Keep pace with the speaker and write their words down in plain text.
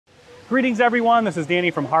Greetings everyone, this is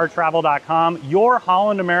Danny from HarrTravel.com, your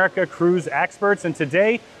Holland America cruise experts, and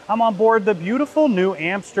today I'm on board the beautiful New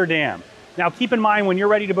Amsterdam. Now keep in mind when you're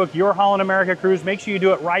ready to book your Holland America cruise, make sure you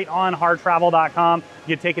do it right on HarrTravel.com.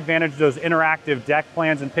 You can take advantage of those interactive deck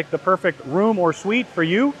plans and pick the perfect room or suite for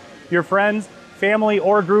you, your friends, family,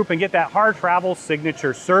 or group, and get that Harr Travel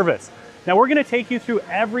signature service. Now we're gonna take you through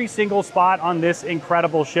every single spot on this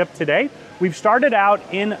incredible ship today. We've started out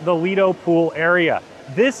in the Lido pool area.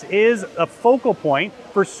 This is a focal point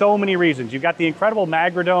for so many reasons. You've got the incredible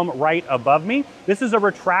Magradome right above me. This is a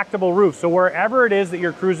retractable roof, so wherever it is that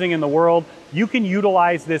you're cruising in the world, you can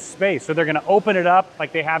utilize this space. So they're gonna open it up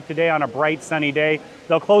like they have today on a bright sunny day.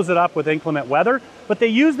 They'll close it up with inclement weather, but they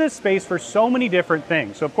use this space for so many different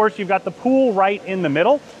things. So of course you've got the pool right in the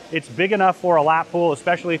middle. It's big enough for a lap pool,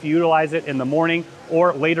 especially if you utilize it in the morning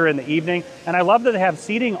or later in the evening. And I love that they have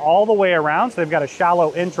seating all the way around. So they've got a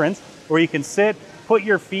shallow entrance where you can sit, put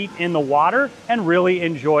your feet in the water, and really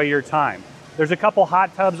enjoy your time. There's a couple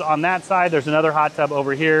hot tubs on that side. There's another hot tub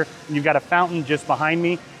over here. And you've got a fountain just behind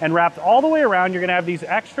me. And wrapped all the way around, you're gonna have these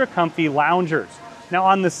extra comfy loungers. Now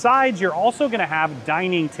on the sides, you're also gonna have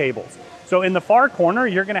dining tables. So in the far corner,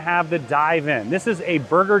 you're gonna have the dive-in. This is a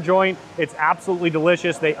burger joint. It's absolutely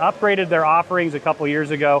delicious. They upgraded their offerings a couple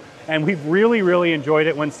years ago, and we've really enjoyed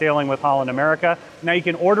it when sailing with Holland America. Now you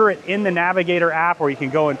can order it in the Navigator app, or you can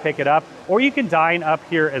go and pick it up, or you can dine up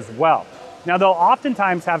here as well. Now they'll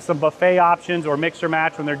oftentimes have some buffet options or mix or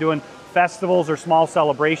match when they're doing festivals or small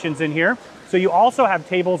celebrations in here. So you also have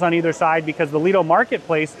tables on either side because the Lido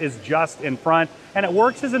Marketplace is just in front, and it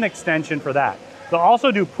works as an extension for that. They'll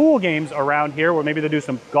also do pool games around here where maybe they'll do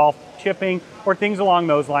some golf chipping or things along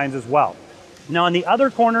those lines as well. Now in the other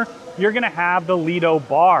corner, you're gonna have the Lido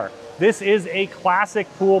Bar. This is a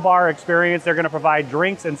classic pool bar experience. They're gonna provide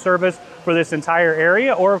drinks and service for this entire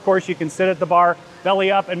area, or of course you can sit at the bar,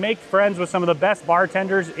 belly up, and make friends with some of the best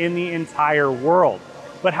bartenders in the entire world.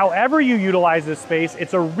 But however you utilize this space,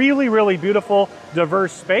 it's a really beautiful,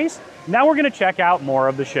 diverse space. Now we're gonna check out more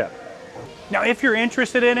of the ship. Now, if you're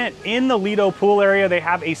interested in it, in the Lido pool area, they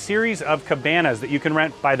have a series of cabanas that you can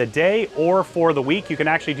rent by the day or for the week. You can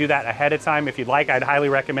actually do that ahead of time if you'd like. I'd highly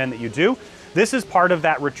recommend that you do. This is part of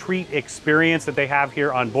that retreat experience that they have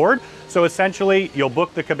here on board. So essentially, you'll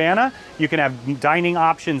book the cabana. You can have dining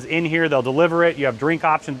options in here. They'll deliver it. You have drink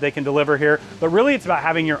options they can deliver here. But really, it's about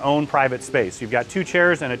having your own private space. You've got 2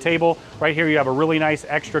 chairs and a table. Right here, you have a really nice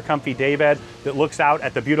extra comfy daybed that looks out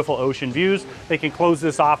at the beautiful ocean views. They can close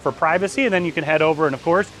this off for privacy, and then you can head over and, of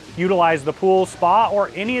course, utilize the pool, spa,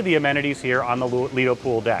 or any of the amenities here on the Lido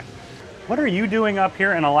pool deck. What are you doing up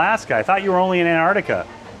here in Alaska? I thought you were only in Antarctica.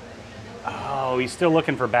 Oh, he's still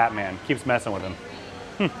looking for Batman. Keeps messing with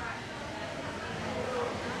him.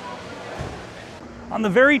 On the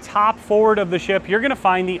very top forward of the ship, you're gonna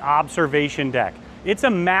find the observation deck. It's a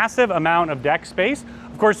massive amount of deck space.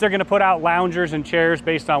 Of course, they're gonna put out loungers and chairs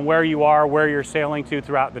based on where you are, where you're sailing to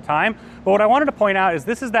throughout the time. But what I wanted to point out is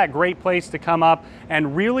this is that great place to come up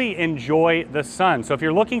and really enjoy the sun. So if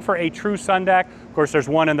you're looking for a true sun deck, of course, there's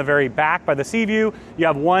one in the very back by the sea view. You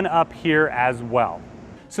have one up here as well.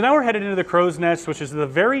 So now we're headed into the crow's nest, which is the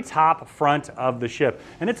very top front of the ship.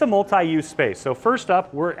 And it's a multi-use space. So first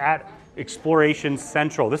up, we're at Exploration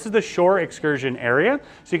Central. This is the shore excursion area.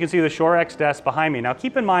 So you can see the Shore X desk behind me. Now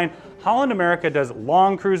keep in mind, Holland America does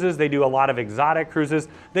long cruises. They do a lot of exotic cruises.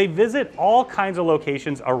 They visit all kinds of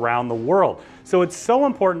locations around the world. So it's so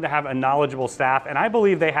important to have a knowledgeable staff, and I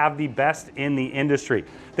believe they have the best in the industry.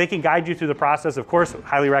 They can guide you through the process. Of course,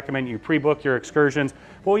 highly recommend you pre-book your excursions.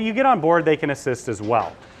 But when you get on board, they can assist as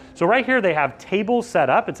well. So right here they have tables set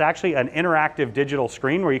up. It's actually an interactive digital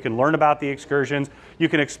screen where you can learn about the excursions. You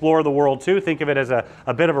can explore the world too. Think of it as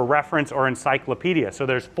a bit of a reference or encyclopedia. So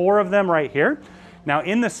there's 4 of them right here. Now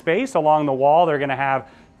in the space along the wall, they're gonna have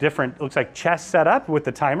different, looks like chess set up with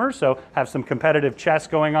the timer. So have some competitive chess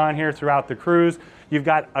going on here throughout the cruise. You've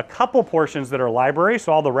got a couple portions that are library.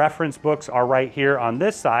 So all the reference books are right here on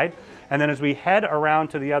this side. And then as we head around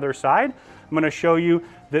to the other side, I'm going to show you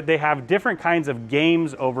that they have different kinds of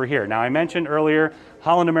games over here. Now I mentioned earlier,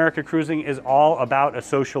 Holland America Cruising is all about a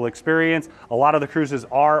social experience. A lot of the cruises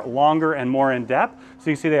are longer and more in depth. So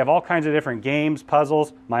you can see they have all kinds of different games,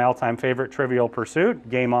 puzzles, my all-time favorite, Trivial Pursuit,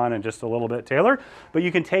 Game On in just a little bit, Taylor. But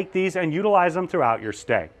you can take these and utilize them throughout your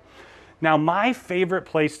stay. Now, my favorite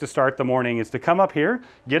place to start the morning is to come up here,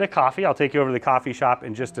 get a coffee. I'll take you over to the coffee shop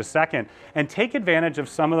in just a second, and take advantage of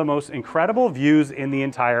some of the most incredible views in the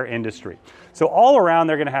entire industry. So all around,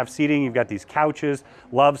 they're gonna have seating. You've got these couches,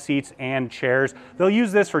 love seats, and chairs. They'll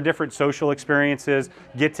use this for different social experiences,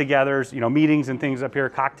 get-togethers, meetings and things up here,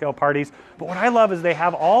 cocktail parties. But what I love is they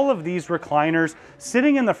have all of these recliners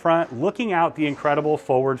sitting in the front, looking out the incredible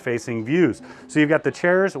forward-facing views. So you've got the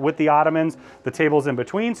chairs with the ottomans, the tables in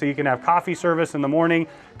between, so you can have coffee service in the morning,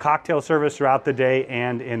 cocktail service throughout the day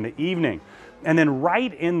and in the evening. And then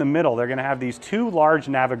right in the middle, they're gonna have these two large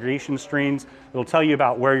navigation screens that'll tell you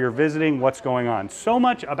about where you're visiting, what's going on. So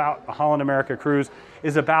much about Holland America Cruise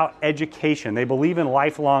is about education. They believe in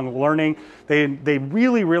lifelong learning. They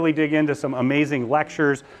really, really dig into some amazing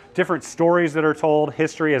lectures, different stories that are told,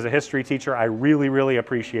 history. As a history teacher, I really, really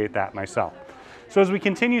appreciate that myself. So as we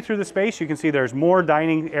continue through the space, you can see there's more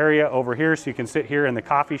dining area over here, so you can sit here in the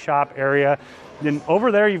coffee shop area. Then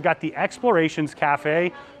over there, you've got the Explorations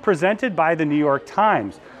Cafe presented by the New York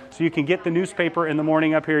Times. So you can get the newspaper in the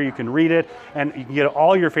morning up here, you can read it, and you can get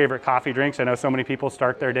all your favorite coffee drinks. I know so many people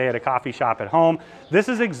start their day at a coffee shop at home. This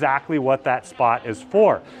is exactly what that spot is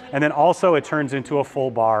for. And then also it turns into a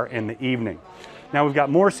full bar in the evening. Now we've got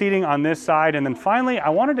more seating on this side, and then finally I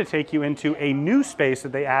wanted to take you into a new space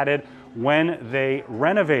that they added when they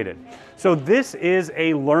renovated. So this is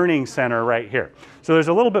a learning center right here. So there's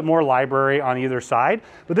a little bit more library on either side,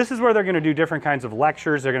 but this is where they're gonna do different kinds of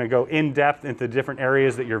lectures. They're gonna go in depth into different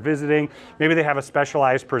areas that you're visiting. Maybe they have a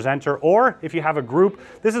specialized presenter, or if you have a group,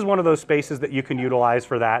 this is one of those spaces that you can utilize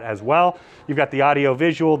for that as well. You've got the audio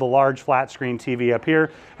visual, the large flat screen TV up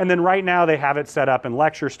here, and then right now they have it set up in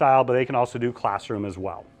lecture style, but they can also do classroom as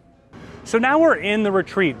well. So now we're in the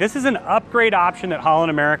retreat. This is an upgrade option that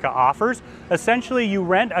Holland America offers. Essentially, you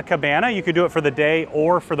rent a cabana. You could do it for the day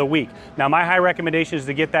or for the week. Now, my high recommendation is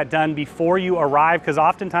to get that done before you arrive, because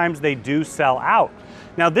oftentimes they do sell out.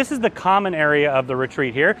 Now, this is the common area of the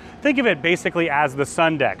retreat here. Think of it basically as the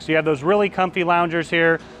sun deck. So you have those really comfy loungers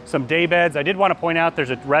here, some day beds. I did want to point out there's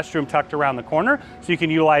a restroom tucked around the corner, so you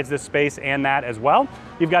can utilize this space and that as well.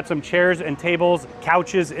 You've got some chairs and tables,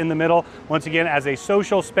 couches in the middle, once again as a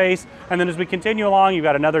social space. And then as we continue along, you've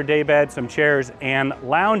got another day bed, some chairs and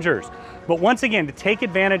loungers. But once again, to take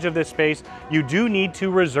advantage of this space, you do need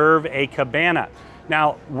to reserve a cabana.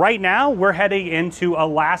 Now, right now, we're heading into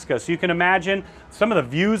Alaska, so you can imagine some of the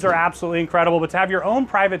views are absolutely incredible, but to have your own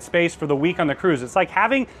private space for the week on the cruise, it's like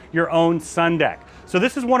having your own sun deck. So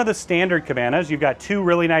this is one of the standard cabanas. You've got two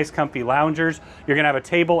really nice comfy loungers. You're gonna have a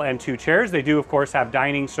table and two chairs. They do, of course, have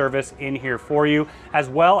dining service in here for you, as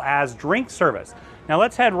well as drink service. Now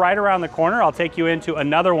let's head right around the corner. I'll take you into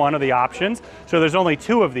another one of the options. So there's only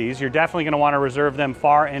two of these. You're definitely gonna wanna reserve them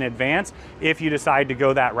far in advance if you decide to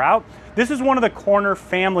go that route. This is one of the corner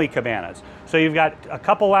family cabanas. So you've got a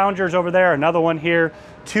couple loungers over there, another one here,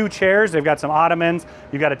 two chairs. They've got some ottomans.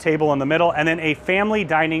 You've got a table in the middle, and then a family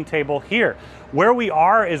dining table here. Where we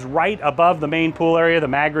are is right above the main pool area. The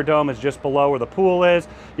Magradome is just below where the pool is.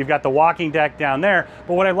 You've got the walking deck down there.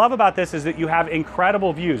 But what I love about this is that you have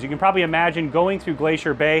incredible views. You can probably imagine going through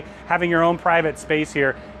Glacier Bay, having your own private space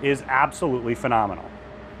here is absolutely phenomenal.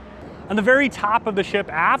 On the very top of the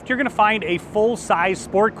ship aft, you're gonna find a full-size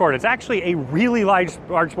sport court. It's actually a really large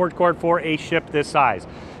sport court for a ship this size.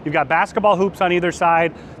 You've got basketball hoops on either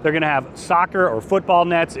side. They're gonna have soccer or football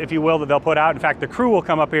nets, if you will, that they'll put out. In fact, the crew will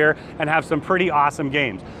come up here and have some pretty awesome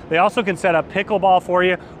games. They also can set up pickleball for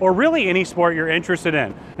you, or really any sport you're interested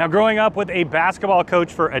in. Now, growing up with a basketball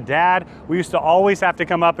coach for a dad, we used to always have to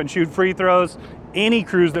come up and shoot free throws any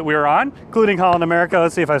cruise that we were on, including Holland America.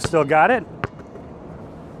 Let's see if I've still got it.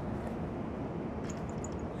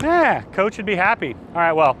 Yeah, coach would be happy. All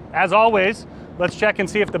right, well, as always, let's check and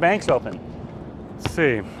see if the bank's open. Let's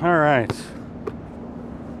see, all right.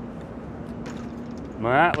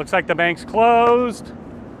 Well, looks like the bank's closed.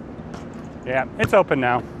 Yeah, it's open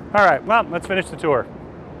now. All right, well, let's finish the tour.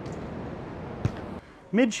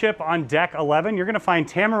 Midship on deck 11, you're gonna find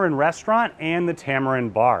Tamarin Restaurant and the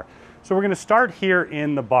Tamarin Bar. So we're gonna start here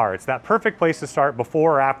in the bar. It's that perfect place to start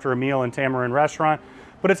before or after a meal in Tamarin Restaurant.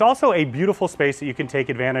 But it's also a beautiful space that you can take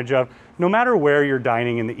advantage of no matter where you're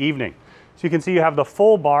dining in the evening. So you can see you have the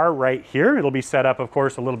full bar right here. It'll be set up, of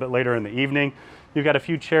course, a little bit later in the evening. You've got a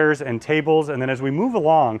few chairs and tables, and then as we move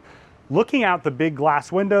along, looking out the big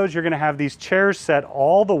glass windows, you're gonna have these chairs set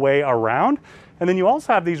all the way around. And then you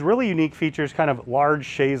also have these really unique features, kind of large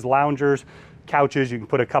chaise loungers, couches. You can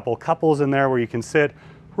put a couple couples in there where you can sit,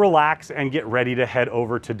 relax, and get ready to head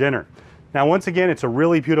over to dinner. Now, once again, it's a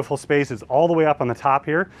really beautiful space. It's all the way up on the top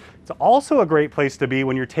here. It's also a great place to be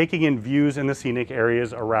when you're taking in views in the scenic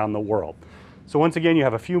areas around the world. So once again, you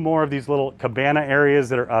have a few more of these little cabana areas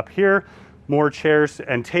that are up here, more chairs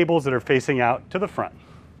and tables that are facing out to the front.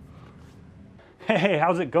 Hey,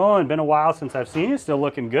 how's it going? Been a while since I've seen you. Still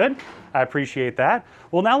looking good. I appreciate that.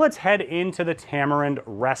 Well, now let's head into the Tamarind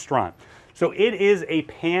restaurant. So it is a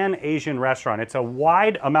Pan-Asian restaurant. It's a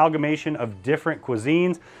wide amalgamation of different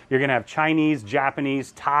cuisines. You're gonna have Chinese,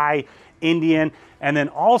 Japanese, Thai, Indian, and then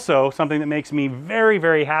also something that makes me very,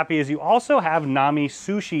 very happy is you also have Nami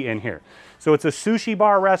Sushi in here. So it's a sushi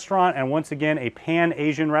bar restaurant, and once again, a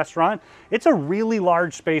Pan-Asian restaurant. It's a really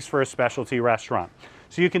large space for a specialty restaurant.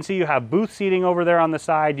 So you can see you have booth seating over there on the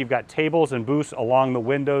side. You've got tables and booths along the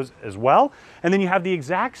windows as well. And then you have the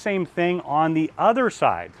exact same thing on the other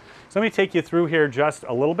side. So let me take you through here just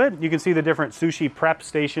a little bit. You can see the different sushi prep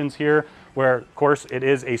stations here where, of course, it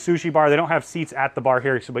is a sushi bar. They don't have seats at the bar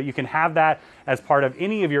here, but you can have that as part of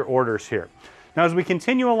any of your orders here. Now, as we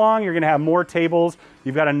continue along, you're gonna have more tables.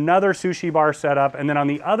 You've got another sushi bar set up, and then on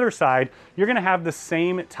the other side, you're gonna have the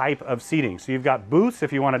same type of seating. So you've got booths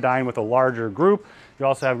if you wanna dine with a larger group. You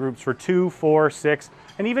also have groups for 2, 4, 6,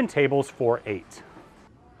 and even tables for 8.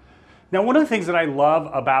 Now, one of the things that I love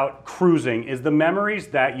about cruising is the memories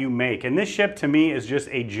that you make. And this ship to me is just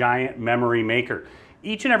a giant memory maker.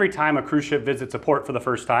 Each and every time a cruise ship visits a port for the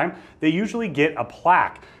first time, they usually get a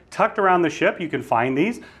plaque. Tucked around the ship, you can find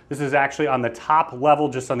these. This is actually on the top level,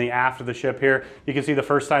 just on the aft of the ship here. You can see the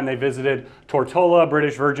first time they visited Tortola,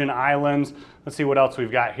 British Virgin Islands. Let's see what else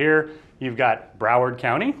we've got here. You've got Broward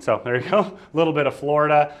County, so there you go. A little bit of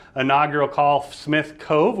Florida. Inaugural call, Smith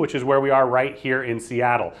Cove, which is where we are right here in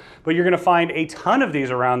Seattle. But you're gonna find a ton of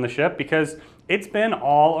these around the ship because it's been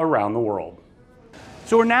all around the world.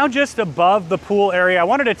 So we're now just above the pool area. I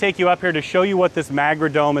wanted to take you up here to show you what this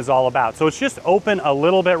Magra Dome is all about. So it's just open a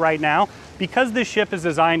little bit right now. Because this ship is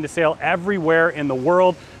designed to sail everywhere in the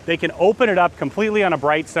world, they can open it up completely on a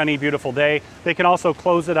bright, sunny, beautiful day. They can also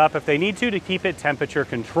close it up if they need to keep it temperature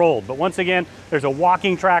controlled. But once again, there's a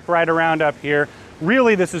walking track right around up here.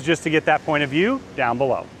 Really, this is just to get that point of view down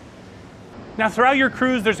below. Now, throughout your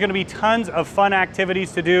cruise, there's gonna be tons of fun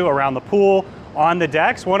activities to do around the pool, on the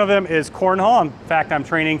decks. One of them is cornhole. In fact, I'm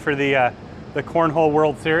training for the Cornhole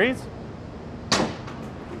World Series.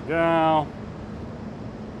 Go.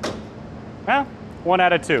 Well, 1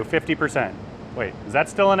 out of 2, 50%. Wait, is that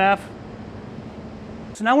still an F?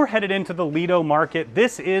 So now we're headed into the Lido Market.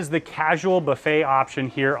 This is the casual buffet option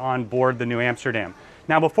here on board the New Amsterdam.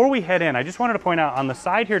 Now, before we head in, I just wanted to point out on the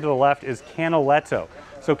side here to the left is Canaletto.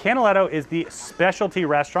 So Canaletto is the specialty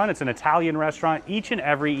restaurant. It's an Italian restaurant each and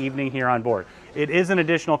every evening here on board. It is an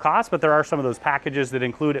additional cost, but there are some of those packages that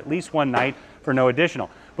include at least one night for no additional.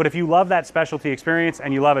 But if you love that specialty experience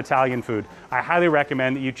and you love Italian food, I highly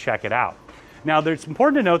recommend that you check it out. Now, it's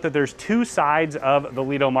important to note that there's 2 sides of the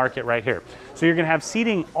Lido Market right here. So you're gonna have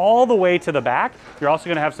seating all the way to the back. You're also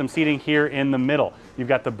gonna have some seating here in the middle. You've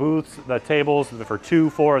got the booths, the tables for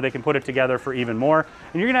 2, 4, they can put it together for even more.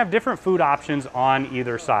 And you're gonna have different food options on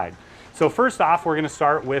either side. So first off, we're gonna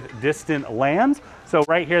start with Distant Lands. So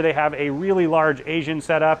right here, they have a really large Asian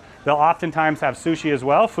setup. They'll oftentimes have sushi as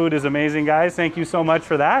well. Food is amazing, guys. Thank you so much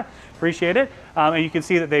for that. Appreciate it. And you can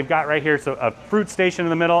see that they've got right here, so a fruit station in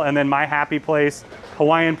the middle, and then My Happy Place,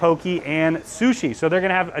 Hawaiian Poke, and sushi. So they're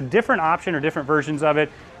gonna have a different option or different versions of it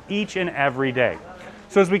each and every day.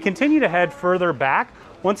 So as we continue to head further back,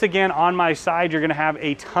 once again, on my side, you're gonna have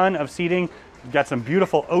a ton of seating. You've got some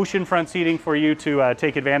beautiful oceanfront seating for you to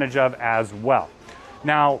take advantage of as well.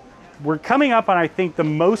 Now, we're coming up on, I think, the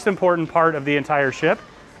most important part of the entire ship.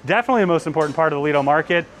 Definitely the most important part of the Lido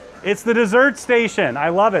Market. It's the dessert station. I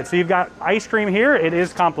love it. So you've got ice cream here. It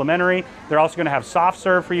is complimentary. They're also gonna have soft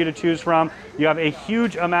serve for you to choose from. You have a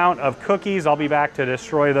huge amount of cookies. I'll be back to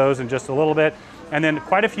destroy those in just a little bit. And then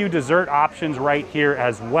quite a few dessert options right here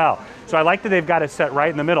as well. So I like that they've got it set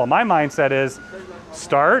right in the middle. My mindset is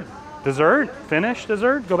start, dessert, finish,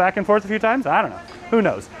 dessert, go back and forth a few times. I don't know, who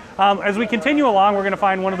knows? As we continue along, we're gonna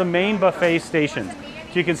find one of the main buffet stations.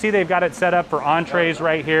 So you can see they've got it set up for entrees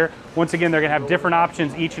right here. Once again, they're gonna have different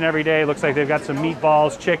options each and every day. Looks like they've got some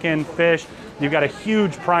meatballs, chicken, fish. You've got a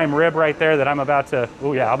huge prime rib right there that I'm about to,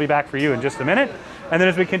 oh yeah, I'll be back for you in just a minute. And then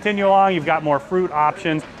as we continue along, you've got more fruit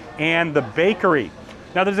options and the bakery.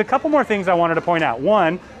 Now there's a couple more things I wanted to point out.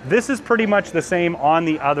 One, this is pretty much the same on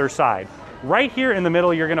the other side. Right here in the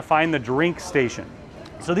middle, you're gonna find the drink station.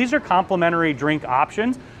 So these are complimentary drink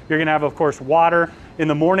options. You're gonna have, of course, water. In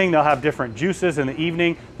the morning, they'll have different juices. In the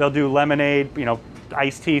evening, they'll do lemonade,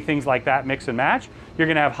 iced tea, things like that, mix and match. You're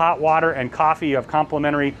gonna have hot water and coffee. You have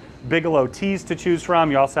complimentary Bigelow teas to choose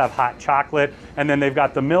from. You also have hot chocolate, and then they've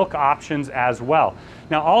got the milk options as well.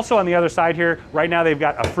 Now also on the other side here, right now they've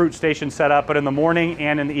got a fruit station set up, but in the morning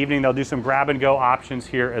and in the evening they'll do some grab and go options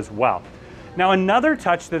here as well. Now another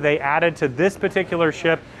touch that they added to this particular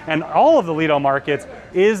ship and all of the Lido markets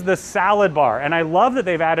is the salad bar, and I love that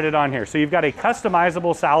they've added it on here. So you've got a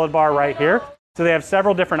customizable salad bar right here. So they have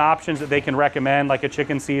several different options that they can recommend, like a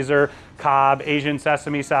chicken Caesar, Cobb, Asian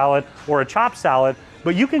sesame salad, or a chopped salad,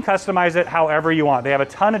 but you can customize it however you want. They have a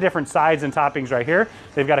ton of different sides and toppings right here.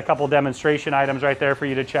 They've got a couple demonstration items right there for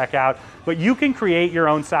you to check out, but you can create your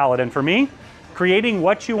own salad. And for me, creating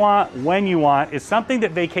what you want, when you want, is something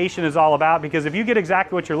that vacation is all about, because if you get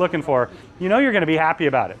exactly what you're looking for, you know you're gonna be happy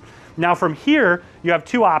about it. Now from here, you have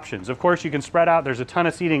two options. Of course, you can spread out. There's a ton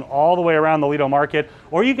of seating all the way around the Lido market,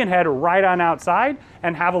 or you can head right on outside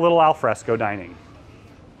and have a little al fresco dining.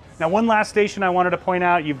 Now one last station I wanted to point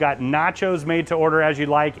out, you've got nachos made to order as you'd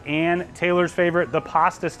like, and Taylor's favorite, the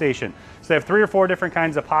pasta station. So they have 3 or 4 different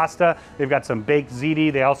kinds of pasta. They've got some baked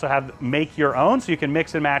ziti. They also have make your own, so you can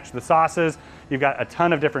mix and match the sauces. You've got a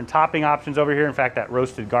ton of different topping options over here. In fact, that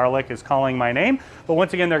roasted garlic is calling my name. But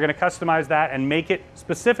once again, they're gonna customize that and make it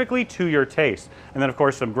specifically to your taste. And then of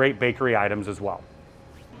course, some great bakery items as well.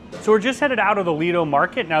 So we're just headed out of the Lido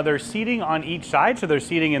market. Now there's seating on each side, so there's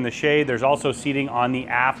seating in the shade. There's also seating on the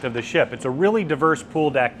aft of the ship. It's a really diverse pool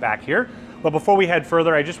deck back here. But before we head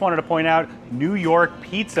further, I just wanted to point out New York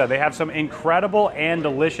pizza. They have some incredible and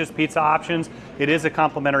delicious pizza options. It is a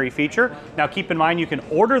complimentary feature. Now keep in mind, you can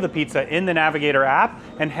order the pizza in the Navigator app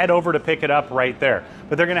and head over to pick it up right there.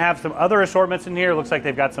 But they're gonna have some other assortments in here. It looks like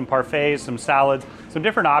they've got some parfaits, some salads, some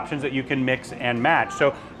different options that you can mix and match.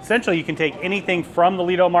 So essentially you can take anything from the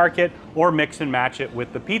Lido market or mix and match it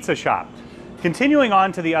with the pizza shop. Continuing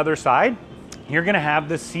on to the other side, you're gonna have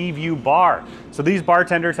the Sea View bar. So these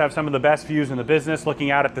bartenders have some of the best views in the business, looking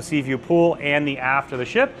out at the Sea View pool and the aft of the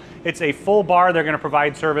ship. It's a full bar. They're gonna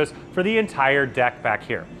provide service for the entire deck back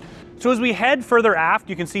here. So as we head further aft,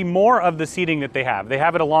 you can see more of the seating that they have. They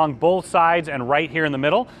have it along both sides and right here in the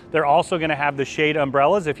middle. They're also gonna have the shade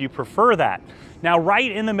umbrellas if you prefer that. Now, right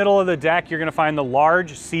in the middle of the deck, you're gonna find the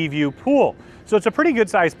large Sea View pool. So it's a pretty good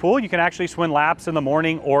sized pool. You can actually swim laps in the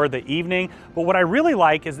morning or the evening. But what I really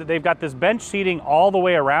like is that they've got this bench seating all the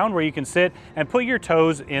way around where you can sit and put your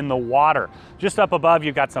toes in the water. Just up above,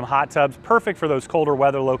 you've got some hot tubs, perfect for those colder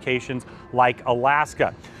weather locations like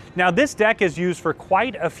Alaska. Now this deck is used for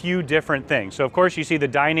quite a few different things. So of course you see the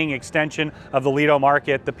dining extension of the Lido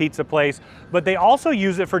market, the pizza place, but they also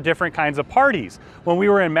use it for different kinds of parties. When we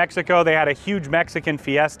were in Mexico, they had a huge Mexican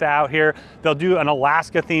fiesta out here. They'll do an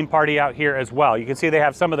Alaska themed party out here as well. You can see they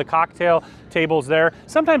have some of the cocktail tables there.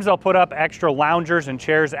 Sometimes they'll put up extra loungers and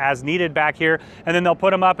chairs as needed back here, and then they'll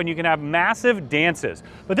put them up and you can have massive dances.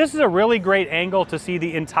 But this is a really great angle to see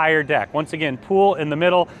the entire deck. Once again, pool in the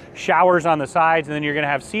middle, showers on the sides, and then you're gonna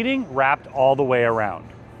have seating wrapped all the way around.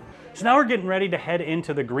 So now we're getting ready to head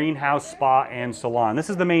into the Greenhouse Spa and Salon. This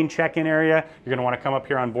is the main check-in area. You're gonna wanna come up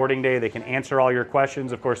here on boarding day. They can answer all your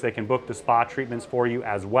questions. Of course, they can book the spa treatments for you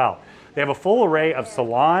as well. They have a full array of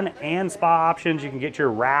salon and spa options. You can get your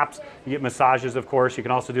wraps, you get massages, of course. You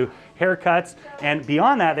can also do haircuts. And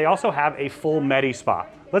beyond that, they also have a full Medi Spa.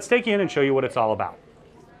 Let's take you in and show you what it's all about.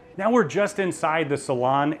 Now we're just inside the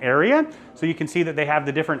salon area, so you can see that they have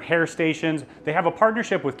the different hair stations. They have a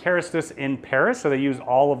partnership with Keristus in Paris, so they use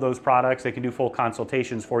all of those products. They can do full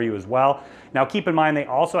consultations for you as well. Now keep in mind, they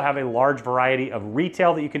also have a large variety of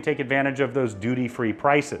retail that you can take advantage of those duty-free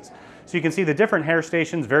prices. So you can see the different hair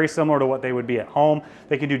stations, very similar to what they would be at home.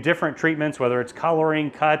 They can do different treatments, whether it's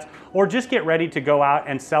coloring, cuts, or just get ready to go out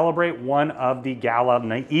and celebrate one of the gala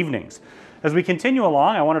night evenings. As we continue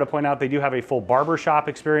along, I wanted to point out they do have a full barbershop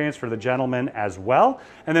experience for the gentlemen as well.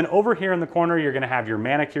 And then over here in the corner, you're gonna have your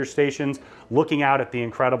manicure stations looking out at the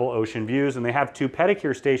incredible ocean views, and they have 2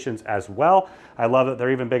 pedicure stations as well. I love that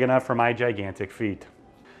they're even big enough for my gigantic feet.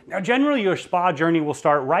 Now, generally your spa journey will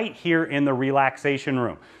start right here in the relaxation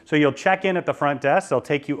room. So you'll check in at the front desk, they'll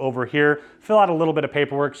take you over here, fill out a little bit of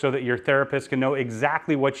paperwork so that your therapist can know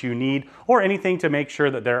exactly what you need or anything to make sure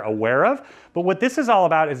that they're aware of. But what this is all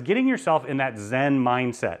about is getting yourself in that Zen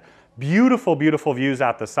mindset. Beautiful, beautiful views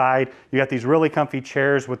out the side. You got these really comfy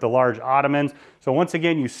chairs with the large ottomans. So once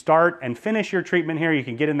again, you start and finish your treatment here. You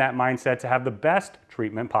can get in that mindset to have the best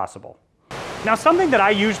treatment possible. Now, something that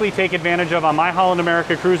I usually take advantage of on my Holland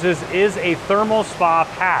America cruises is a thermal spa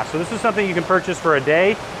pass. So this is something you can purchase for a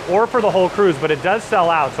day or for the whole cruise, but it does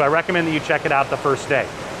sell out, so I recommend that you check it out the first day.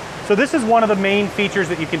 So this is one of the main features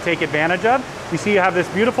that you can take advantage of. You see you have this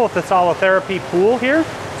beautiful therapy pool here.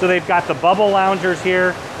 So they've got the bubble loungers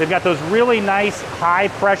here. They've got those really nice high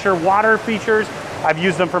pressure water features. I've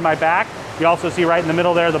used them for my back. You also see right in the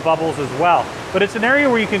middle there the bubbles as well. But it's an area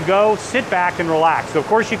where you can go sit back and relax. So of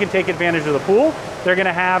course you can take advantage of the pool. They're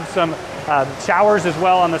gonna have some showers as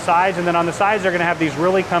well on the sides, and then on the sides they're gonna have these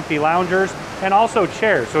really comfy loungers and also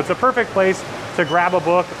chairs. So it's a perfect place to grab a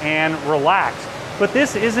book and relax. But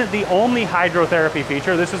this isn't the only hydrotherapy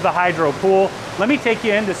feature. This is the hydro pool. Let me take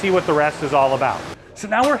you in to see what the rest is all about. So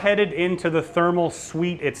now we're headed into the thermal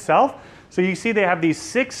suite itself. So you see they have these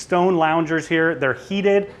 6 stone loungers here. They're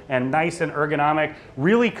heated and nice and ergonomic,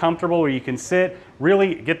 really comfortable where you can sit,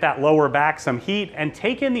 really get that lower back some heat and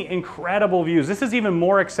take in the incredible views. This is even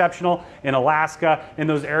more exceptional in Alaska, in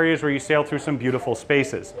those areas where you sail through some beautiful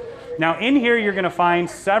spaces. Now in here, you're gonna find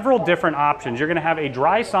several different options. You're gonna have a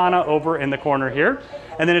dry sauna over in the corner here.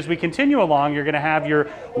 And then as we continue along, you're gonna have your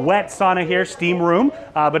wet sauna here, steam room,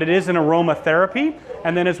 but it is an aromatherapy.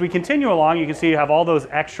 And then as we continue along, you can see you have all those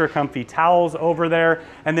extra comfy towels over there.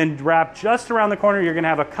 And then wrapped just around the corner, you're gonna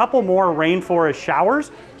have a couple more rainforest showers.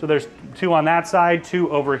 So there's 2 on that side, 2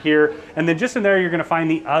 over here. And then just in there, you're gonna find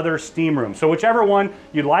the other steam room. So whichever one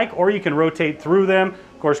you'd like, or you can rotate through them.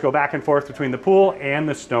 Of course, go back and forth between the pool and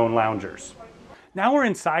the stone loungers. Now we're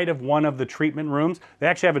inside of one of the treatment rooms. They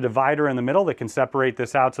actually have a divider in the middle that can separate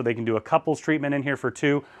this out so they can do a couples treatment in here for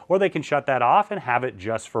 2, or they can shut that off and have it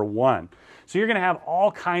just for 1. So you're gonna have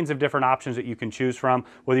all kinds of different options that you can choose from,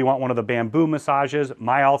 whether you want one of the bamboo massages,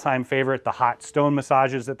 my all-time favorite, the hot stone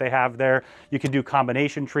massages that they have there. You can do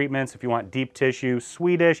combination treatments if you want deep tissue,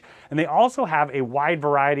 Swedish, and they also have a wide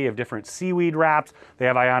variety of different seaweed wraps. They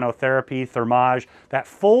have ionotherapy, thermage, that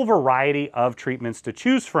full variety of treatments to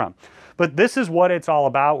choose from. But this is what it's all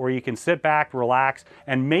about, where you can sit back, relax,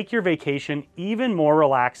 and make your vacation even more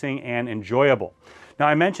relaxing and enjoyable. Now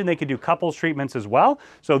I mentioned they could do couples treatments as well.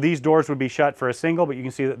 So these doors would be shut for a single, but you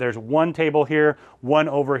can see that there's 1 table here, 1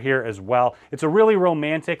 over here as well. It's a really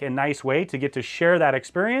romantic and nice way to get to share that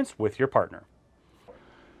experience with your partner.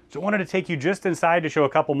 So I wanted to take you just inside to show a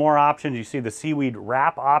couple more options. You see the seaweed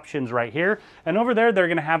wrap options right here. And over there, they're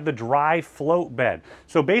gonna have the dry float bed.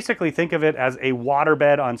 So basically think of it as a water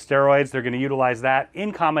bed on steroids. They're gonna utilize that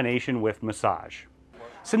in combination with massage.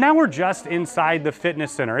 So now we're just inside the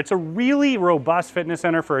fitness center. It's a really robust fitness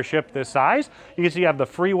center for a ship this size. You can see you have the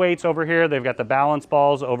free weights over here. They've got the balance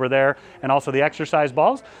balls over there and also the exercise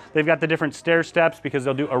balls. They've got the different stair steps because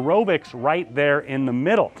they'll do aerobics right there in the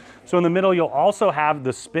middle. So in the middle, you'll also have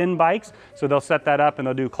the spin bikes. So they'll set that up and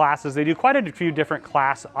they'll do classes. They do quite a few different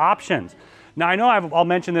class options. Now I know I'll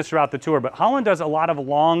mention this throughout the tour, but Holland does a lot of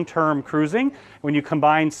long-term cruising when you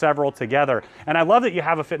combine several together. And I love that you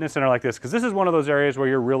have a fitness center like this because this is one of those areas where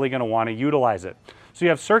you're really going to want to utilize it. So you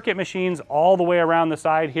have circuit machines all the way around the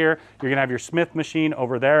side here. You're going to have your Smith machine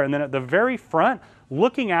over there. And then at the very front,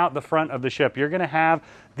 looking out the front of the ship, you're going to have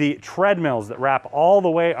the treadmills that wrap all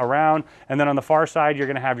the way around. And then on the far side, you're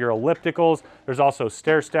going to have your ellipticals. There's also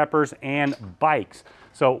stair steppers and bikes.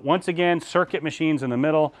 So once again, circuit machines in the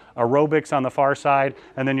middle, aerobics on the far side,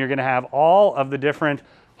 and then you're gonna have all of the different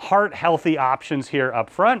heart healthy options here up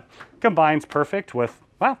front. Combines perfect with,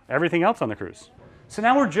 well, everything else on the cruise. So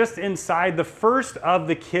now we're just inside the first of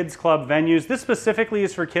the Kids Club venues. This specifically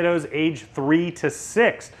is for kiddos age 3 to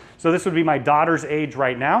 6. So this would be my daughter's age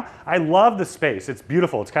right now. I love the space. It's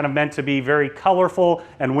beautiful. It's kind of meant to be very colorful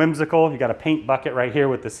and whimsical. You got a paint bucket right here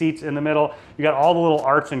with the seats in the middle. You got all the little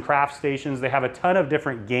arts and crafts stations. They have a ton of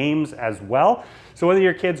different games as well. So whether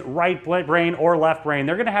your kid's right brain or left brain,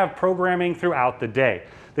 they're gonna have programming throughout the day.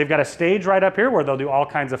 They've got a stage right up here where they'll do all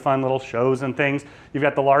kinds of fun little shows and things. You've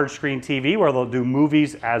got the large screen TV where they'll do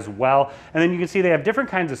movies as well. And then you can see they have different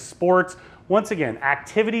kinds of sports. Once again,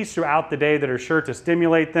 activities throughout the day that are sure to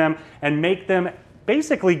stimulate them and make them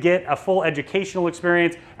basically get a full educational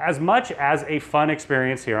experience as much as a fun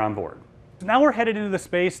experience here on board. Now we're headed into the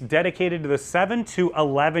space dedicated to the 7 to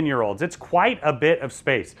 11-year-olds. It's quite a bit of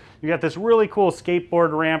space. You got this really cool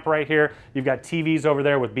skateboard ramp right here. You've got TVs over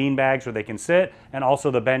there with bean bags where they can sit, and also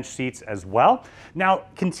the bench seats as well. Now,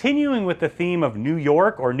 continuing with the theme of New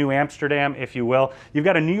York, or New Amsterdam, if you will, you've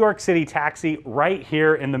got a New York City taxi right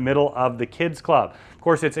here in the middle of the Kids Club. Of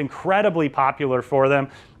course, it's incredibly popular for them.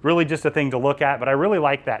 Really just a thing to look at, but I really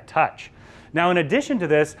like that touch. Now, in addition to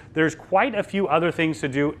this, there's quite a few other things to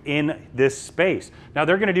do in this space. Now,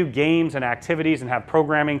 they're gonna do games and activities and have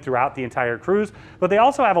programming throughout the entire cruise, but they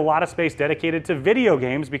also have a lot of space dedicated to video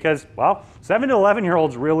games because, well, 7 to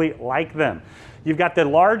 11-year-olds really like them. You've got the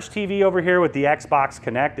large TV over here with the Xbox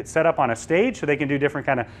Connect. It's set up on a stage so they can do different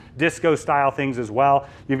kind of disco style things as well.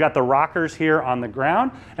 You've got the rockers here on the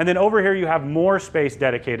ground, and then over here you have more space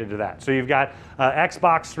dedicated to that. So you've got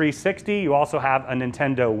Xbox 360, you also have a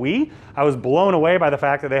Nintendo Wii. I was blown away by the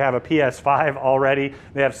fact that they have a PS5 already.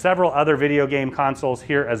 They have several other video game consoles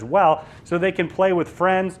here as well, so they can play with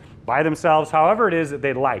friends, by themselves, however it is that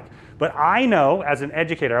they'd like. But I know, as an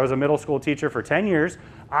educator, I was a middle school teacher for 10 years,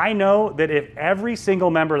 I know that if every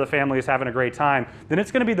single member of the family is having a great time, then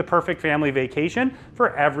it's going to be the perfect family vacation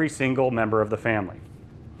for every single member of the family.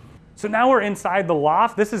 So now we're inside the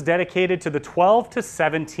loft. This is dedicated to the 12 to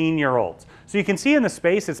 17-year-olds. So you can see in the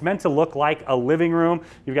space, it's meant to look like a living room.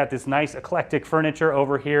 You've got this nice eclectic furniture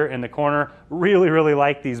over here in the corner. Really, really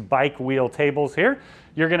like these bike wheel tables here.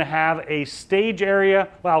 You're gonna have a stage area.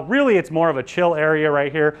 Well, really it's more of a chill area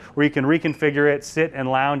right here where you can reconfigure it, sit and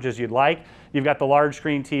lounge as you'd like. You've got the large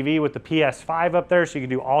screen TV with the PS5 up there, so you can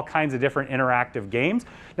do all kinds of different interactive games.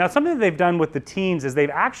 Now, something that they've done with the teens is they've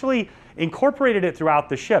actually incorporated it throughout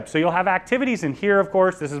the ship. So you'll have activities in here, of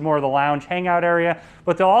course. This is more of the lounge hangout area,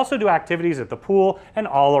 but they'll also do activities at the pool and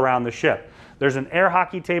all around the ship. There's an air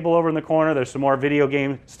hockey table over in the corner. There's some more video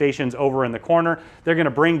game stations over in the corner. They're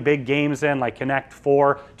gonna bring big games in like Connect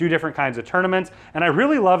 4, do different kinds of tournaments. And I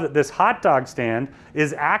really love that this hot dog stand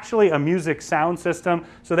is actually a music sound system,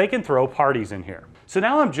 so they can throw parties in here. So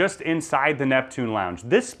now I'm just inside the Neptune Lounge.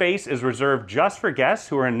 This space is reserved just for guests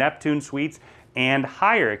who are in Neptune suites and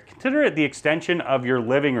higher. Consider it the extension of your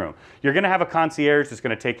living room. You're gonna have a concierge that's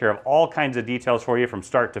gonna take care of all kinds of details for you from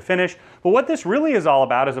start to finish. But what this really is all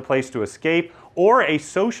about is a place to escape or a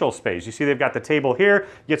social space. You see they've got the table here,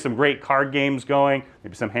 get some great card games going,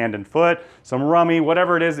 maybe some hand and foot, some rummy,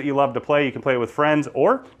 whatever it is that you love to play. You can play it with friends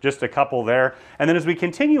or just a couple there. And then as we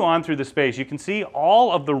continue on through the space, you can see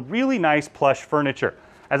all of the really nice plush furniture.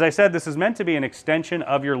 As I said, this is meant to be an extension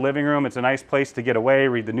of your living room. It's a nice place to get away,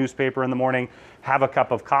 read the newspaper in the morning, have a cup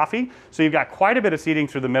of coffee. So you've got quite a bit of seating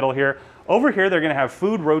through the middle here. Over here, they're gonna have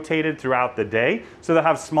food rotated throughout the day. So they'll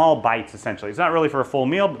have small bites, essentially. It's not really for a full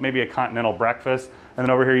meal, but maybe a continental breakfast. And then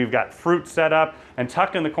over here, you've got fruit set up. And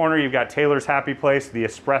tucked in the corner, you've got Taylor's Happy Place, the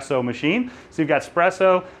espresso machine. So you've got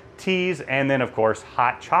espresso, teas, and then of course,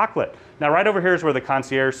 hot chocolate. Now right over here is where the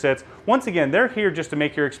concierge sits. Once again, they're here just to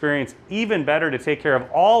make your experience even better, to take care of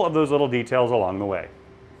all of those little details along the way.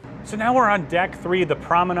 So now we're on deck 3, the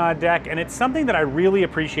promenade deck, and it's something that I really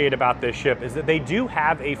appreciate about this ship is that they do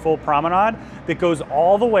have a full promenade that goes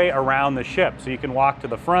all the way around the ship. So you can walk to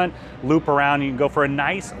the front, loop around, you can go for a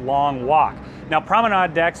nice long walk. Now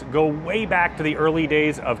promenade decks go way back to the early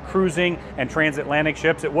days of cruising and transatlantic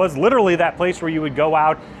ships. It was literally that place where you would go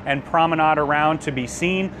out and promenade around to be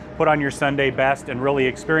seen, put on your Sunday best and really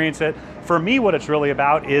experience it. For me, what it's really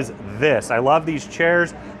about is this. I love these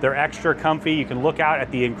chairs. They're extra comfy. You can look out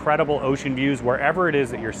at the incredible ocean views wherever it is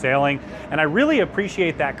that you're sailing. And I really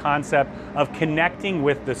appreciate that concept of connecting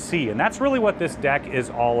with the sea. And that's really what this deck is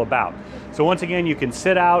all about. So once again, you can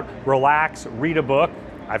sit out, relax, read a book.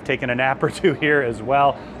 I've taken a nap or two here as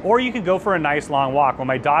well. Or you can go for a nice long walk. When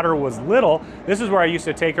my daughter was little, this is where I used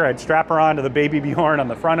to take her. I'd strap her onto the baby Bjorn on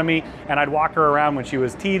the front of me, and I'd walk her around when she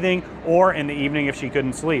was teething or in the evening if she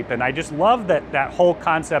couldn't sleep. And I just love that whole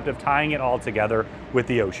concept of tying it all together with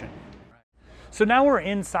the ocean. So now we're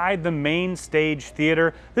inside the main stage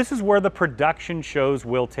theater. This is where the production shows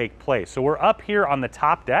will take place. So we're up here on the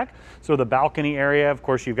top deck. So the balcony area, of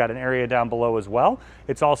course, you've got an area down below as well.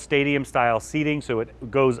 It's all stadium style seating, so it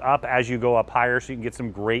goes up as you go up higher so you can get some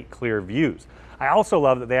great clear views. I also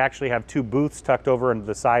love that they actually have 2 booths tucked over into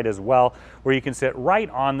the side as well, where you can sit right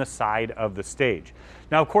on the side of the stage.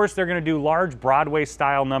 Now, of course, they're gonna do large Broadway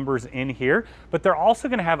style numbers in here, but they're also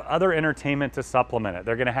gonna have other entertainment to supplement it.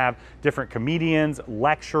 They're gonna have different comedians,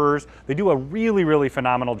 lecturers. They do a really, really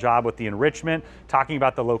phenomenal job with the enrichment, talking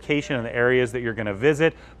about the location and the areas that you're gonna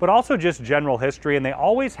visit, but also just general history, and they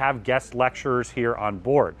always have guest lecturers here on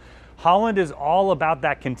board. Holland is all about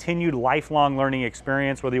that continued lifelong learning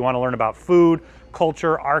experience, whether you want to learn about food,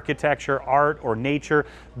 culture, architecture, art, or nature.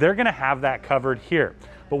 They're going to have that covered here.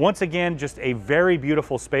 But once again, just a very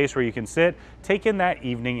beautiful space where you can sit, take in that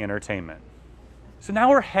evening entertainment. So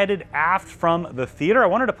now we're headed aft from the theater. I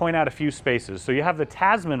wanted to point out a few spaces. So you have the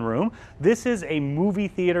Tasman room. This is a movie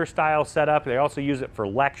theater style setup. They also use it for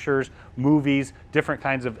lectures, movies, different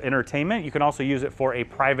kinds of entertainment. You can also use it for a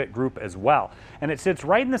private group as well. And it sits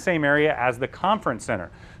right in the same area as the conference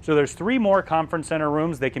center. So there's 3 more conference center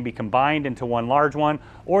rooms. They can be combined into one large one,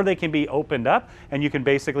 or they can be opened up, and you can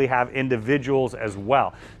basically have individuals as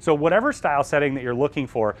well. So whatever style setting that you're looking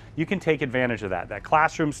for, you can take advantage of that. That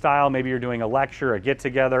classroom style, maybe you're doing a lecture, fundraiser, a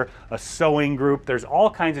get-together, a sewing group. There's all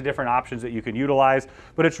kinds of different options that you can utilize,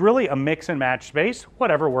 but it's really a mix and match space,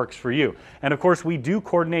 whatever works for you. And of course, we do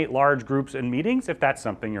coordinate large groups and meetings if that's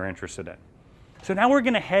something you're interested in. So now we're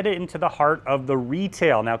gonna head into the heart of the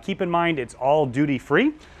retail. Now keep in mind, it's all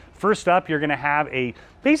duty-free. First up, you're gonna have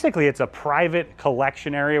basically it's a private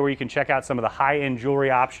collection area where you can check out some of the high-end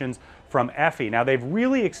jewelry options from Effie. Now they've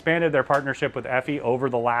really expanded their partnership with Effie over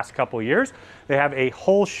the last couple years. They have a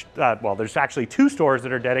whole, well, there's actually 2 stores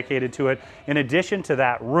that are dedicated to it in addition to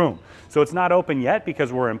that room. So it's not open yet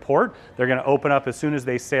because we're in port. They're gonna open up as soon as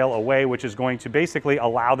they sail away, which is going to basically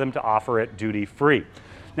allow them to offer it duty-free.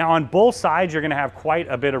 Now on both sides, you're gonna have quite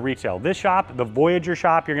a bit of retail. This shop, the Voyager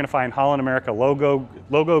shop, you're gonna find Holland America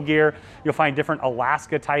logo gear. You'll find different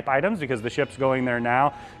Alaska type items because the ship's going there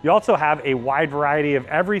now. You also have a wide variety of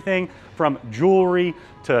everything from jewelry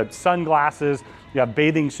to sunglasses. You have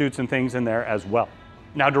bathing suits and things in there as well.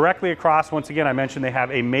 Now directly across, once again, I mentioned they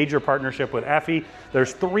have a major partnership with Effie.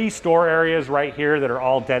 There's 3 store areas right here that are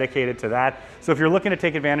all dedicated to that. So if you're looking to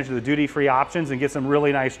take advantage of the duty-free options and get some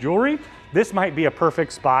really nice jewelry, this might be a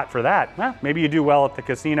perfect spot for that. Well, maybe you do well at the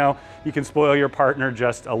casino. You can spoil your partner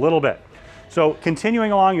just a little bit. So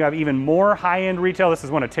continuing along, you have even more high-end retail. This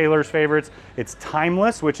is one of Taylor's favorites. It's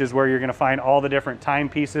Timeless, which is where you're gonna find all the different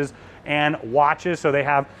timepieces and watches. So they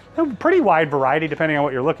have a pretty wide variety depending on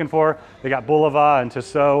what you're looking for. They got Boulevard and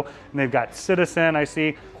Tissot, and they've got Citizen, I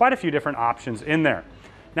see. Quite a few different options in there.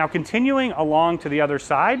 Now continuing along to the other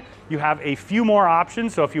side, you have a few more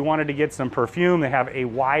options. So if you wanted to get some perfume, they have a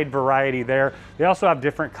wide variety there. They also have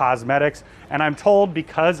different cosmetics. And I'm told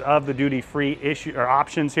because of the duty-free issue or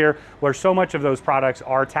options here, where so much of those products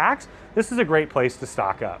are taxed, this is a great place to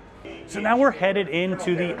stock up. So now we're headed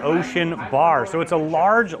into the Ocean Bar. So it's a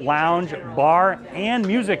large lounge, bar, and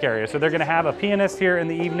music area. So they're gonna have a pianist here in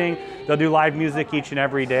the evening. They'll do live music each and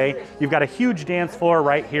every day. You've got a huge dance floor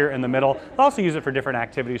right here in the middle. They'll also use it for different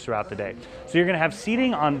activities throughout the day. So you're gonna have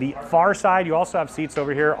seating on the far side. You also have seats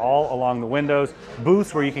over here all along the windows,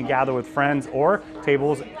 booths where you can gather with friends, or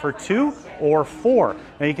tables for 2 or 4.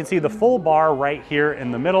 Now you can see the full bar right here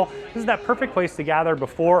in the middle. This is that perfect place to gather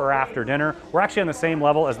before or after dinner. We're actually on the same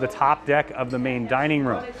level as the top deck of the main dining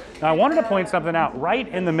room. Now I wanted to point something out. Right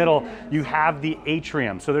in the middle, you have the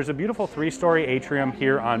atrium. So there's a beautiful 3-story atrium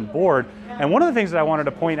here on board. And one of the things that I wanted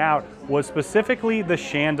to point out was specifically the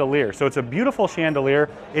chandelier. So it's a beautiful chandelier.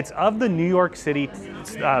 It's of the New York City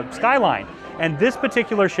skyline. And this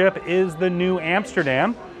particular ship is the New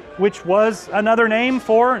Amsterdam, which was another name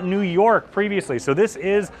for New York previously. So this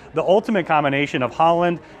is the ultimate combination of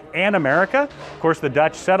Holland and America. Of course, the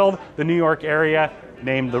Dutch settled the New York area,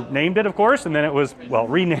 named it, of course, and then it was, well,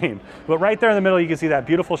 renamed. But right there in the middle, you can see that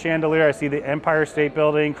beautiful chandelier. I see the Empire State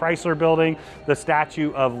Building, Chrysler Building, the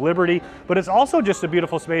Statue of Liberty. But it's also just a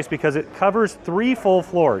beautiful space because it covers 3 full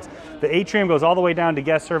floors. The atrium goes all the way down to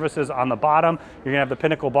guest services on the bottom. You're gonna have the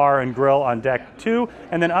Pinnacle Bar and Grill on deck 2.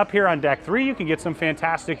 And then up here on deck 3, you can get some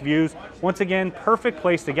fantastic views. Once again, perfect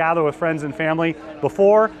place to gather with friends and family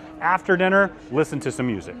before, after dinner, listen to some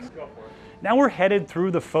music. Now we're headed through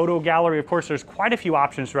the photo gallery. Of course, there's quite a few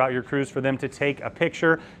options throughout your cruise for them to take a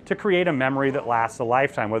picture to create a memory that lasts a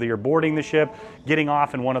lifetime. Whether you're boarding the ship, getting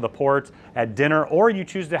off in one of the ports, at dinner, or you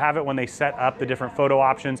choose to have it when they set up the different photo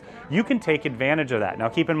options, you can take advantage of that. Now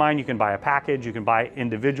keep in mind, you can buy a package, you can buy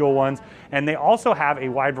individual ones, and they also have a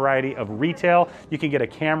wide variety of retail. You can get a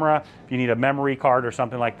camera if you need a memory card or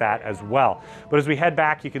something like that as well. But as we head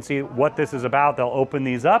back, you can see what this is about. They'll open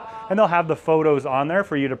these up and they'll have the photos on there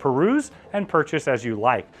for you to peruse and purchase as you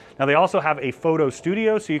like. Now they also have a photo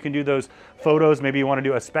studio, so you can do those photos. Maybe you want to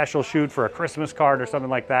do a special shoot for a Christmas card or something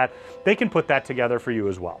like that. They can put that together for you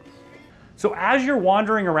as well. So as you're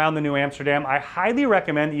wandering around the New Amsterdam, I highly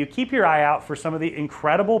recommend that you keep your eye out for some of the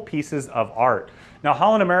incredible pieces of art. Now,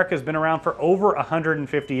 Holland America has been around for over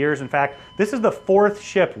 150 years. In fact, this is the 4th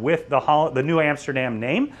ship with the New Amsterdam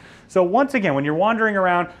name. So once again, when you're wandering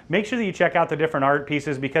around, make sure that you check out the different art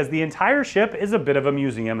pieces because the entire ship is a bit of a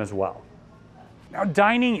museum as well. Now,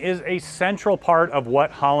 dining is a central part of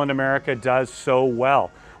what Holland America does so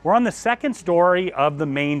well. We're on the 2nd story of the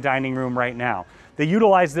main dining room right now. They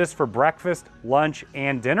utilize this for breakfast, lunch,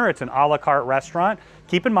 and dinner. It's an a la carte restaurant.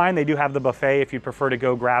 Keep in mind, they do have the buffet if you prefer to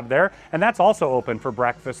go grab there, and that's also open for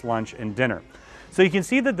breakfast, lunch, and dinner. So you can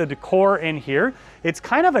see that the decor in here, it's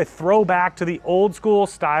kind of a throwback to the old school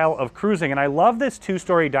style of cruising. And I love this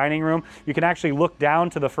 2-story dining room. You can actually look down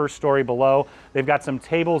to the 1st story below. They've got some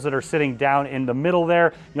tables that are sitting down in the middle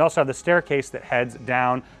there. You also have the staircase that heads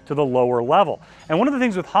down to to the lower level. And one of the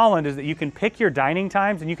things with Holland is that you can pick your dining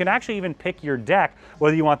times, and you can actually even pick your deck,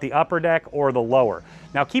 whether you want the upper deck or the lower.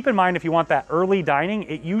 Now keep in mind, if you want that early dining,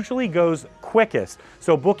 it usually goes quickest.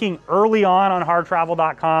 So booking early on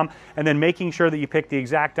harrtravel.com and then making sure that you pick the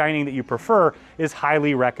exact dining that you prefer is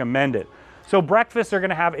highly recommended. So breakfast, they're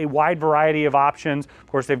gonna have a wide variety of options. Of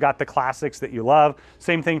course, they've got the classics that you love.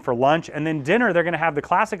 Same thing for lunch. And then dinner, they're gonna have the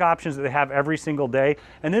classic options that they have every single day,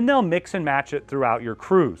 and then they'll mix and match it throughout your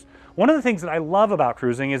cruise. One of the things that I love about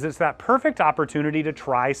cruising is it's that perfect opportunity to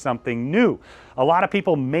try something new. A lot of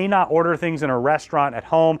people may not order things in a restaurant at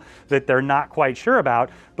home that they're not quite sure about,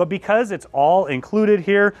 but because it's all included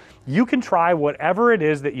here, you can try whatever it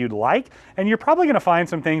is that you'd like, and you're probably gonna find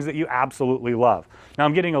some things that you absolutely love. Now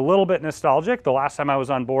I'm getting a little bit nostalgic. The last time I was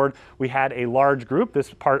on board, we had a large group.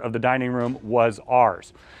 This part of the dining room was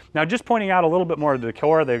ours. Now just pointing out a little bit more of the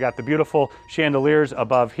decor, they've got the beautiful chandeliers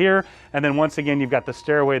above here, and then once again, you've got the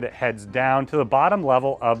stairway that heads down to the bottom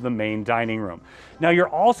level of the main dining room. Now you're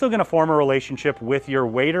also gonna form a relationship with your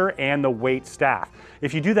waiter and the wait staff.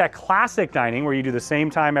 If you do that classic dining where you do the same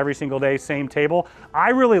time every single day, same table, I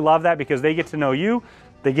really love that because they get to know you,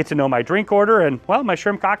 they get to know my drink order, and well, my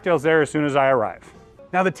shrimp cocktail's there as soon as I arrive.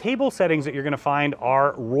 Now the table settings that you're gonna find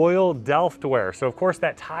are Royal Delftware. So of course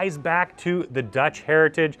that ties back to the Dutch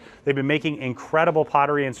heritage. They've been making incredible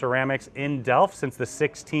pottery and ceramics in Delft since the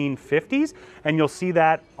 1650s, and you'll see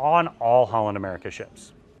that on all Holland America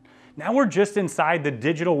ships. Now we're just inside the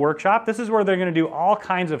digital workshop. This is where they're gonna do all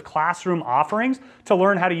kinds of classroom offerings to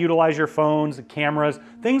learn how to utilize your phones, cameras,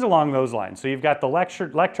 things along those lines. So you've got the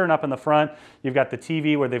lectern up in the front, you've got the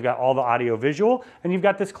TV where they've got all the audio visual, and you've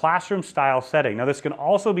got this classroom style setting. Now this can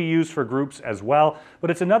also be used for groups as well, but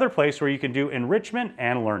it's another place where you can do enrichment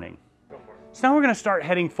and learning. So now we're gonna start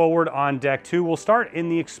heading forward on deck 2. We'll start in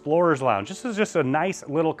the Explorer's Lounge. This is just a nice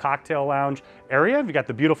little cocktail lounge area. You've got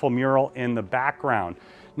the beautiful mural in the background.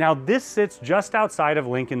 Now this sits just outside of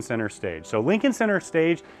Lincoln Center Stage. So Lincoln Center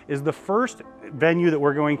Stage is the first venue that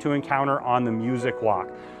we're going to encounter on the Music Walk.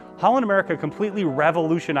 Holland America completely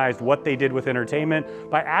revolutionized what they did with entertainment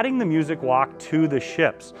by adding the Music Walk to the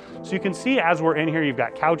ships. So you can see as we're in here, you've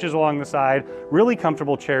got couches along the side, really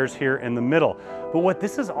comfortable chairs here in the middle. But what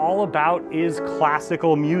this is all about is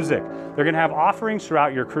classical music. They're gonna have offerings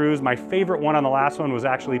throughout your cruise. My favorite one on the last one was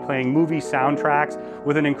actually playing movie soundtracks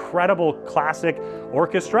with an incredible classic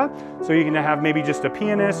orchestra. So you can have maybe just a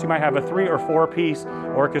pianist, you might have a 3 or 4 piece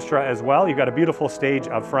orchestra as well. You've got a beautiful stage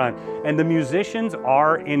up front, and the musicians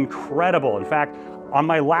are incredible. In fact, on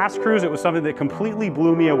my last cruise, it was something that completely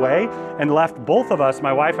blew me away and left both of us,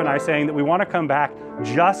 my wife and I, saying that we want to come back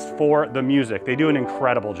just for the music. They do an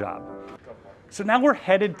incredible job. So now we're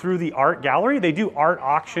headed through the art gallery. They do art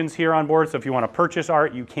auctions here on board, so if you want to purchase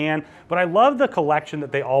art, you can. But I love the collection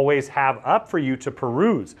that they always have up for you to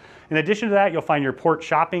peruse. In addition to that, you'll find your port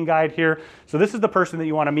shopping guide here. So this is the person that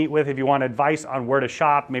you want to meet with if you want advice on where to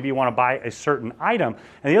shop, maybe you want to buy a certain item.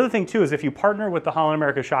 And the other thing too is if you partner with the Holland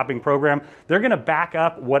America Shopping Program, they're going to back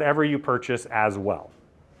up whatever you purchase as well.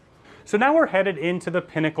 So now we're headed into the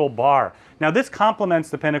Pinnacle Bar. Now this complements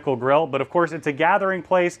the Pinnacle Grill, but of course it's a gathering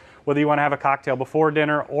place, whether you want to have a cocktail before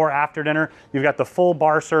dinner or after dinner. You've got the full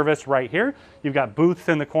bar service right here. You've got booths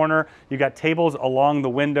in the corner. You've got tables along the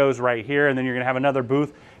windows right here, and then you're going to have another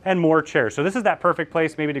booth and more chairs. So this is that perfect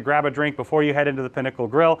place maybe to grab a drink before you head into the Pinnacle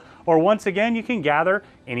Grill, or once again, you can gather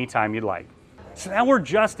anytime you'd like. So now we're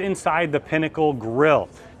just inside the Pinnacle Grill.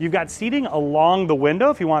 You've got seating along the window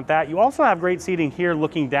if you want that. You also have great seating here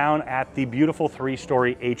looking down at the beautiful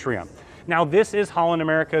 3-story atrium. Now this is Holland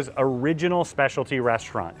America's original specialty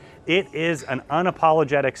restaurant. It is an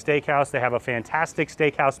unapologetic steakhouse. They have a fantastic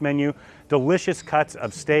steakhouse menu, delicious cuts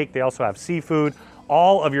of steak. They also have seafood,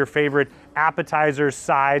 all of your favorite appetizers,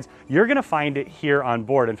 sides. You're gonna find it here on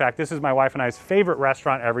board. In fact, this is my wife and I's favorite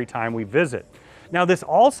restaurant every time we visit. Now this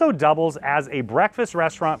also doubles as a breakfast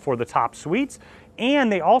restaurant for the top suites,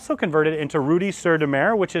 and they also converted it into Rudy's Sur de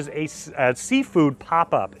Mer, which is a seafood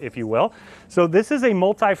pop-up, if you will. So this is a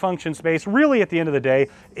multi-function space. Really, at the end of the day,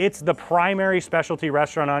 it's the primary specialty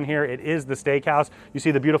restaurant on here. It is the steakhouse. You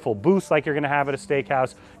see the beautiful booths like you're gonna have at a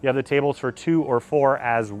steakhouse. You have the tables for 2 or 4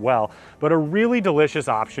 as well, but a really delicious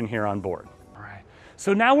option here on board.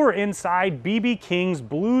 So now we're inside BB King's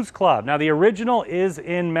Blues Club. Now the original is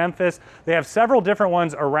in Memphis. They have several different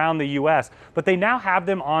ones around the US, but they now have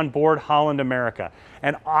them on board Holland America.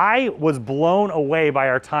 And I was blown away by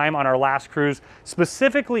our time on our last cruise,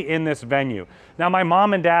 specifically in this venue. Now my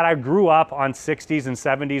mom and dad, I grew up on 60s and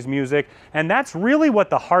 70s music, and that's really what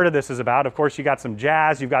the heart of this is about. Of course, you got some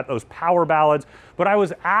jazz, you've got those power ballads, but I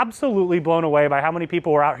was absolutely blown away by how many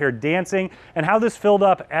people were out here dancing and how this filled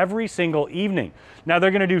up every single evening. Now they're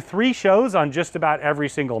going to do 3 shows on just about every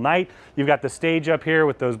single night. You've got the stage up here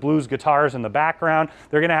with those blues guitars in the background.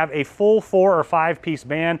 They're going to have a full 4 or 5 piece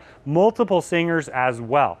band, multiple singers as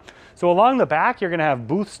well. So along the back, you're going to have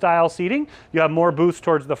booth style seating. You have more booths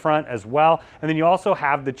towards the front as well. And then you also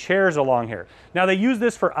have the chairs along here. Now they use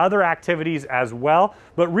this for other activities as well,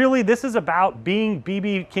 but really this is about being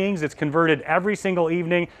BB Kings. It's converted every single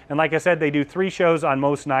evening. And like I said, they do 3 shows on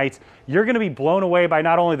most nights. You're going to be blown away by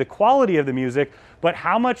not only the quality of the music, but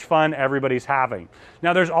how much fun everybody's having.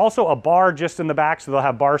 Now there's also a bar just in the back, so they'll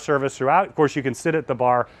have bar service throughout. Of course, you can sit at the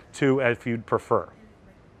bar too if you'd prefer.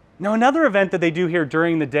 Now another event that they do here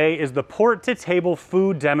during the day is the port to table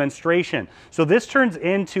food demonstration. So this turns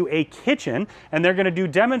into a kitchen, and they're going to do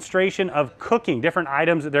demonstration of cooking, different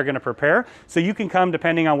items that they're going to prepare. So you can come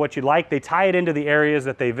depending on what you like. They tie it into the areas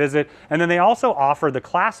that they visit, and then they also offer the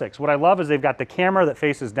classics. What I love is they've got the camera that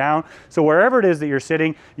faces down, so wherever it is that you're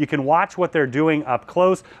sitting, you can watch what they're doing up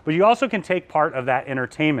close, but you also can take part of that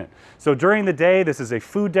entertainment. So during the day, this is a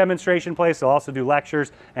food demonstration place. They'll also do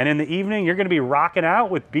lectures, and in the evening, you're going to be rocking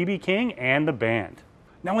out with BB King and the band.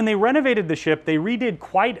 Now when they renovated the ship, they redid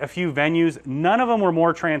quite a few venues. None of them were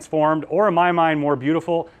more transformed or in my mind more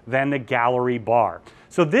beautiful than the gallery bar.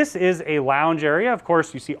 So this is a lounge area. Of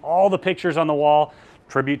course, you see all the pictures on the wall,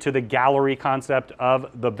 tribute to the gallery concept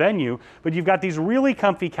of the venue, but you've got these really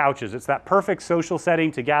comfy couches. It's that perfect social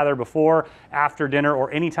setting to gather before, after dinner,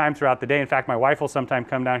 or anytime throughout the day. In fact, my wife will sometimes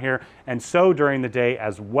come down here and sew during the day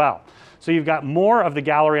as well. So you've got more of the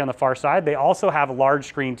gallery on the far side. They also have a large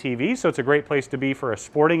screen TV, so it's a great place to be for a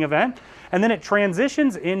sporting event. And then it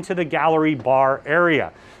transitions into the gallery bar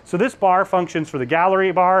area. So this bar functions for the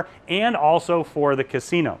gallery bar and also for the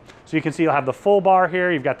casino. So you can see you'll have the full bar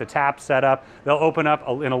here. You've got the tap set up. They'll open up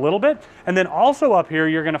in a little bit. And then also up here,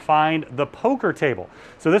 you're going to find the poker table.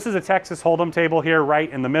 So this is a Texas Hold'em table here right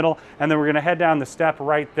in the middle. And then we're going to head down the step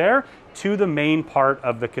right there to the main part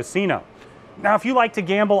of the casino. Now, if you like to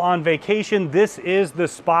gamble on vacation, this is the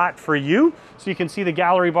spot for you. So you can see the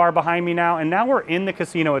gallery bar behind me now, and now we're in the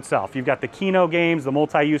casino itself. You've got the Keno games, the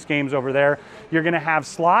multi-use games over there. You're gonna have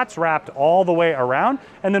slots wrapped all the way around,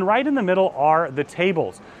 and then right in the middle are the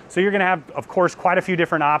tables. So you're gonna have, of course, quite a few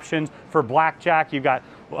different options. For blackjack, you've got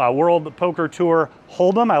World Poker Tour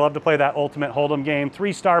Hold'em. I love to play that ultimate Hold'em game.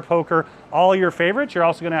 3-star poker, all your favorites. You're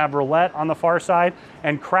also gonna have roulette on the far side,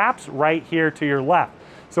 and craps right here to your left.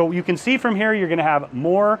 So you can see from here, you're gonna have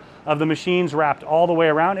more of the machines wrapped all the way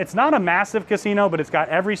around. It's not a massive casino, but it's got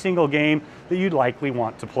every single game that you'd likely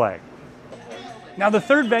want to play. Now the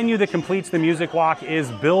third venue that completes the music walk is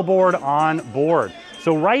Billboard on Board.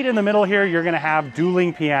 So right in the middle here, you're gonna have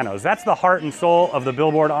dueling pianos. That's the heart and soul of the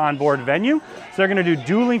Billboard on Board venue. So they're gonna do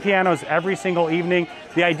dueling pianos every single evening.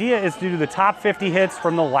 The idea is to do the top 50 hits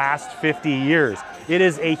from the last 50 years. It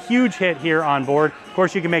is a huge hit here on board. Of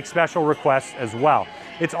course, you can make special requests as well.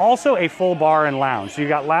 It's also a full bar and lounge. So you've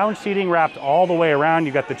got lounge seating wrapped all the way around.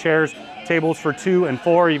 You've got the chairs, tables for 2 and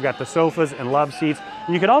 4. You've got the sofas and love seats.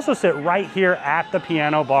 And you can also sit right here at the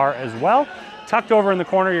piano bar as well. Tucked over in the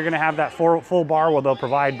corner, you're gonna have that full bar where they'll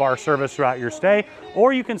provide bar service throughout your stay,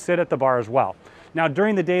 or you can sit at the bar as well. Now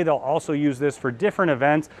during the day, they'll also use this for different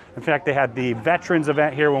events. In fact, they had the Veterans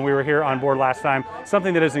event here when we were here on board last time,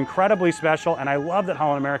 something that is incredibly special, and I love that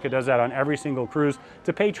Holland America does that on every single cruise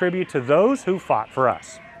to pay tribute to those who fought for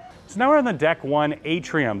us. So now we're on the Deck 1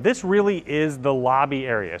 atrium. This really is the lobby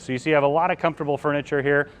area. So you see you have a lot of comfortable furniture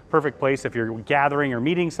here. Perfect place if you're gathering or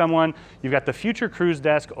meeting someone. You've got the future cruise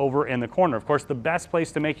desk over in the corner. Of course, the best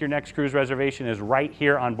place to make your next cruise reservation is right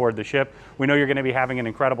here on board the ship. We know you're going to be having an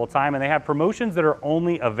incredible time, and they have promotions that are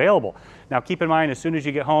only available. Now keep in mind, as soon as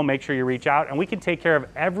you get home, make sure you reach out, and we can take care of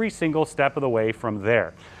every single step of the way from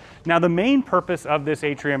there. Now the main purpose of this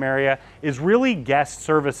atrium area is really guest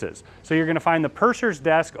services. So you're going to find the purser's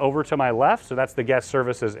desk over to my left, so that's the guest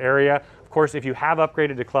services area. Of course, if you have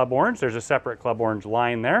upgraded to Club Orange, there's a separate Club Orange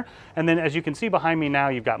line there. And then as you can see behind me now,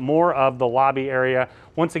 you've got more of the lobby area.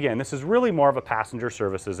 Once again, this is really more of a passenger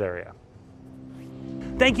services area.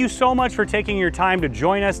 Thank you so much for taking your time to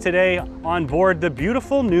join us today on board the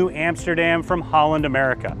beautiful New Amsterdam from Holland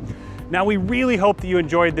America. Now, we really hope that you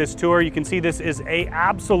enjoyed this tour. You can see this is an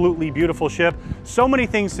absolutely beautiful ship. So many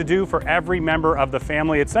things to do for every member of the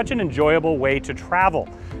family. It's such an enjoyable way to travel.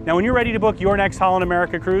 Now, when you're ready to book your next Holland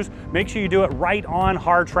America cruise, make sure you do it right on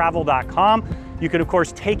hartravel.com. You can, of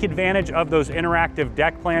course, take advantage of those interactive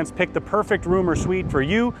deck plans, pick the perfect room or suite for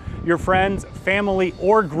you, your friends, family,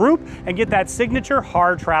 or group, and get that signature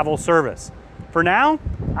Harr travel service. For now,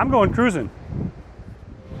 I'm going cruising.